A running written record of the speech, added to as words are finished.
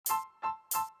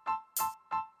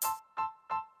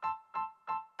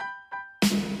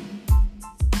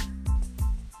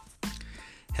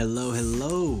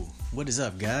Hello. What is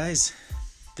up, guys?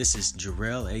 This is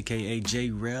Jarrell, aka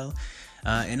J-Rel,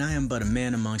 and I am but a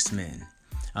man amongst men.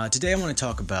 Today I want to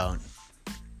talk about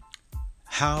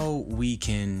how we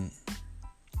can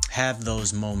have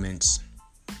those moments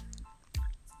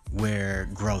where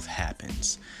growth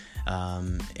happens,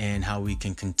 and how we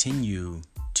can continue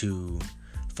to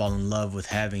fall in love with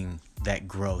having that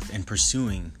growth and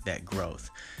pursuing that growth.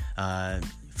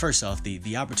 First off,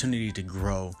 the opportunity to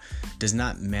grow does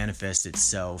not manifest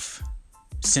itself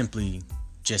simply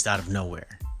just out of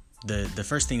nowhere. The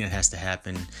first thing that has to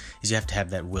happen is you have to have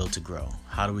that will to grow.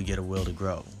 How do we get a will to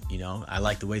grow? I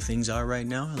like the way things are right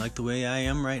now. I like the way I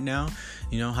am right now.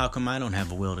 How come I don't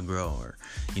have a will to grow, or,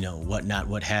 whatnot,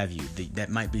 what have you? That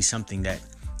might be something that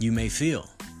you may feel.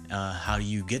 How do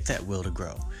you get that will to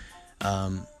grow?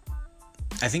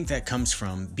 I think that comes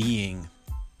from being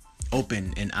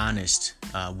open and honest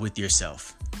with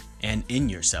yourself and in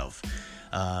yourself.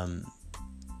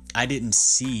 I didn't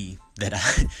see that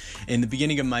in the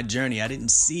beginning of my journey, I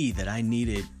didn't see that I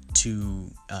needed to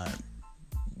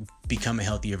become a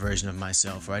healthier version of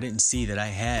myself, or I didn't see that I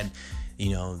had,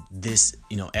 this,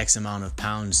 X amount of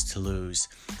pounds to lose.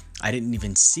 I didn't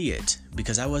even see it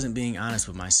because I wasn't being honest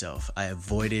with myself. I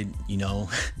avoided,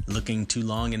 looking too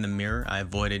long in the mirror. I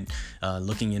avoided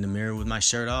looking in the mirror with my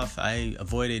shirt off. I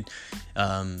avoided,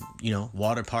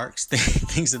 water parks,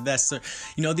 things of that sort.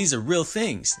 These are real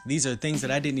things. These are things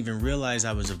that I didn't even realize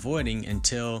I was avoiding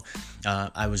until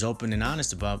I was open and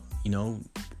honest about,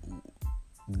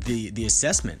 the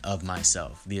assessment of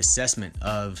myself, the assessment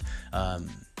of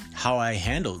how I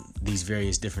handled these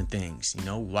various different things.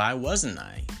 Why wasn't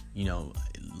I,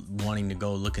 wanting to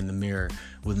go look in the mirror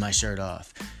with my shirt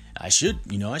off? I should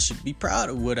be proud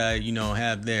of what I,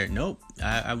 have there. Nope,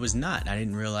 I was not. I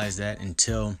didn't realize that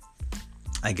until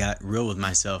I got real with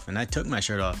myself and I took my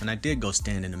shirt off and I did go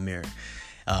stand in the mirror.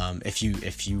 If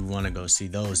you want to go see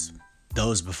those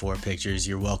before pictures,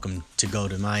 you're welcome to go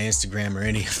to my Instagram or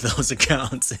any of those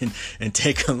accounts and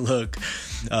take a look.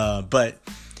 But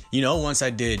once I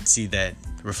did see that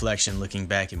reflection looking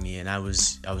back at me, and I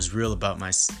was real about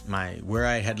my where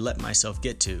I had let myself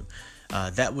get to,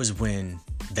 that was when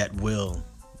that will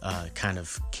kind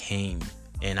of came,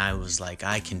 and I was like,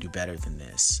 I can do better than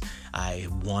this. I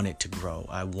wanted to grow.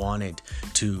 I wanted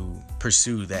to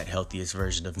pursue that healthiest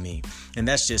version of me. And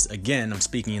that's just, again, I'm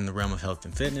speaking in the realm of health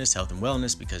and fitness, health and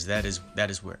wellness, because that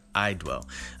is where I dwell.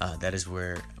 That is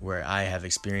where I have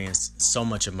experienced so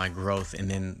much of my growth, and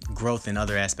then growth in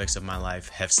other aspects of my life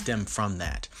have stemmed from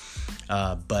that.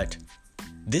 But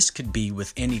this could be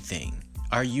with anything.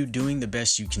 Are you doing the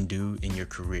best you can do in your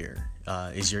career?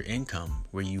 Is your income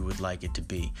where you would like it to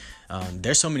be?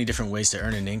 There's so many different ways to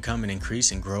earn an income and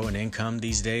increase and grow an income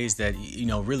these days that,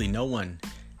 really no one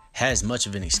has much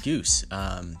of an excuse.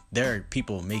 There are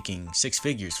people making six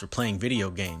figures for playing video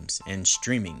games and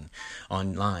streaming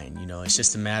online. It's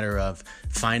just a matter of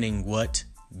finding what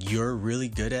you're really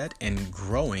good at and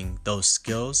growing those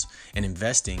skills and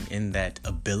investing in that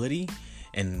ability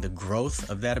and the growth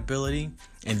of that ability,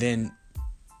 and then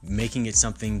making it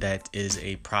something that is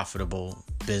a profitable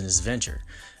business venture.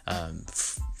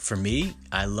 For me,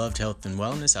 I loved health and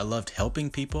wellness. I loved helping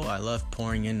people. I loved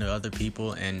pouring into other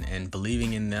people and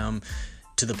believing in them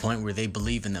to the point where they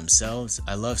believe in themselves.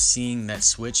 I love seeing that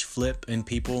switch flip in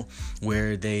people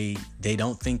where they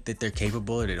don't think that they're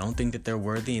capable, or they don't think that they're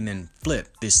worthy, and then flip,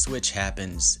 this switch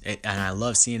happens. And I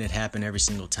love seeing it happen every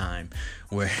single time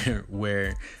where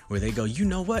they go, you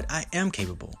know what? I am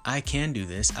capable. I can do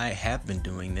this. I have been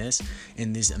doing this.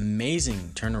 And this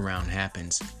amazing turnaround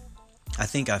happens. I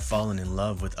think I've fallen in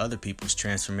love with other people's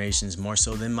transformations more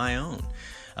so than my own.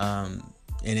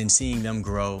 And in seeing them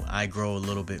grow, I grow a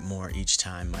little bit more each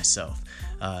time myself.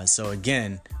 So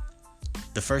again,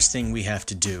 the first thing we have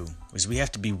to do is we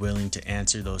have to be willing to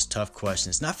answer those tough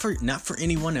questions, not for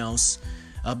anyone else,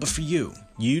 but for you.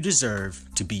 You deserve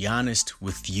to be honest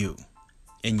with you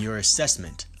in your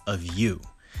assessment of you.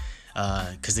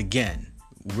 Because again,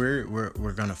 we're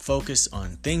going to focus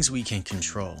on things we can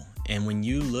control. And when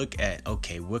you look at,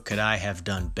 okay, what could I have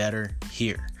done better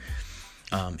here?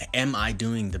 Am I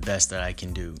doing the best that I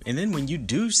can do? And then when you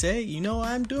do say,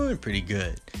 I'm doing pretty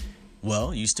good,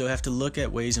 well, you still have to look at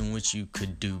ways in which you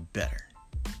could do better.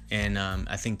 And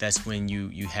I think that's when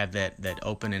you have that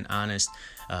open and honest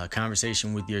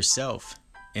conversation with yourself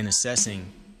in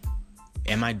assessing,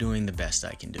 am I doing the best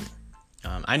I can do?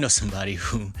 I know somebody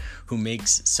who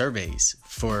makes surveys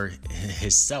for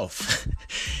himself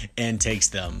and takes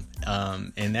them,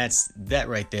 and that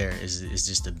right there is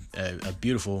just a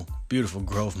beautiful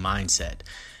growth mindset,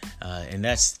 and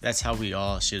that's how we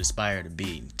all should aspire to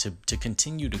be, to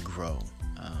continue to grow,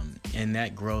 and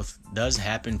that growth does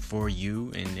happen for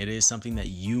you, and it is something that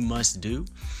you must do,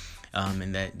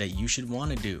 and that you should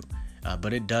want to do.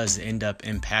 But it does end up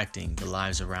impacting the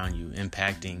lives around you,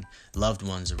 impacting loved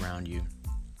ones around you.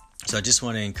 So I just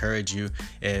want to encourage you,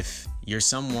 if you're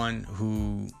someone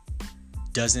who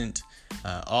doesn't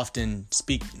often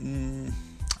speak,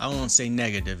 I won't say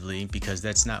negatively, because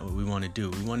that's not what we want to do.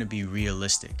 We want to be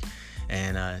realistic.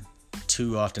 And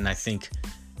too often I think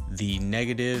the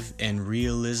negative and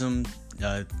realism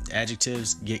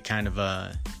adjectives get kind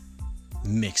of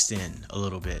mixed in a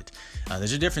little bit.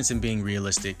 There's a difference in being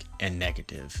realistic and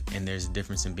negative, and there's a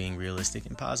difference in being realistic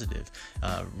and positive.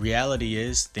 Reality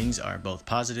is things are both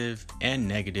positive and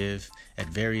negative at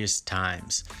various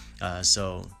times.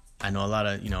 So I know a lot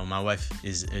of, my wife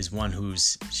is one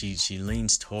who's she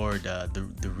leans toward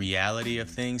the reality of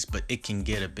things, but it can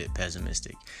get a bit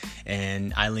pessimistic.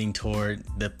 And I lean toward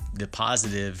the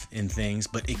positive in things,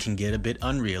 but it can get a bit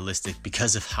unrealistic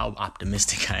because of how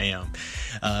optimistic I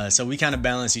am. So we kind of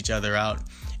balance each other out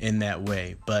in that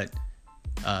way. But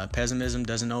pessimism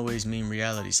doesn't always mean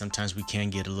reality. Sometimes we can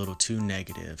get a little too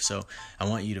negative. So I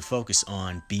want you to focus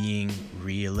on being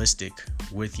realistic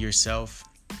with yourself,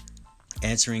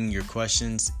 answering your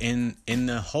questions in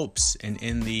the hopes and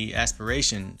in the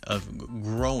aspiration of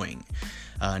growing,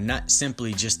 not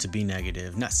simply just to be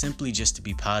negative, not simply just to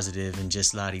be positive and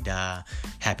just la-di-da,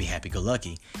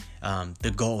 happy-go-lucky.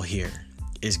 The goal here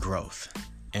is growth,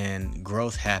 and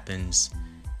growth happens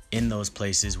in those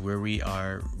places where we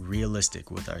are realistic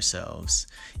with ourselves.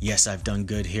 Yes, I've done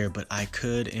good here, but I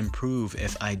could improve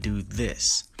if I do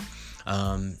this.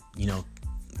 When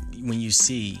you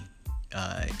see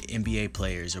NBA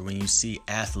players, or when you see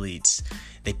athletes,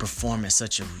 they perform at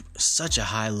such a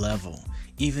high level.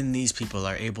 Even these people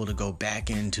are able to go back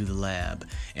into the lab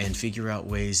and figure out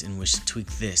ways in which to tweak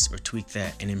this or tweak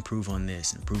that and improve on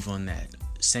this, improve on that.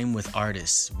 Same with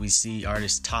artists. We see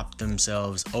artists top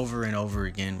themselves over and over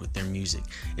again with their music.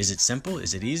 Is it simple?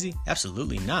 Is it easy?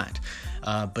 Absolutely not.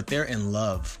 But they're in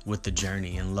love with the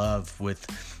journey, in love with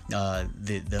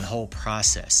the whole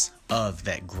process of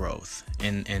that growth.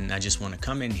 And I just want to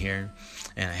come in here,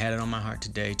 and I had it on my heart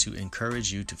today to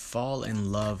encourage you to fall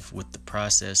in love with the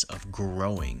process of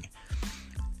growing.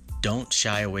 Don't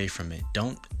shy away from it.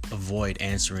 Don't avoid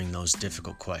answering those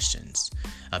difficult questions,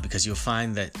 because you'll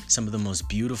find that some of the most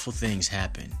beautiful things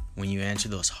happen when you answer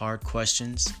those hard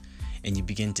questions and you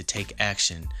begin to take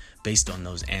action based on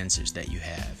those answers that you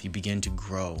have. You begin to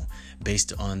grow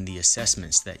based on the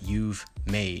assessments that you've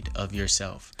made of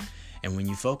yourself. And when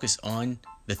you focus on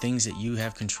the things that you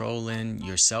have control in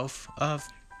yourself of,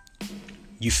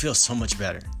 you feel so much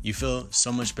better. You feel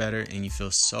so much better, and you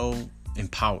feel so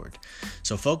empowered.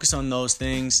 So focus on those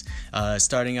things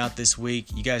starting out this week.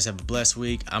 You guys have a blessed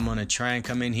week. I'm going to try and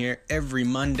come in here every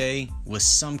Monday with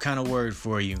some kind of word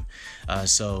for you.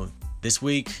 So this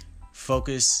week,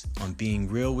 focus on being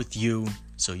real with you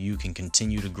so you can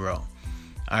continue to grow. All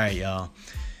right, y'all.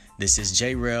 This is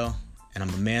J Real, and I'm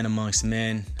a man amongst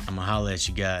men. I'm going to holler at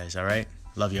you guys. All right.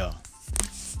 Love y'all.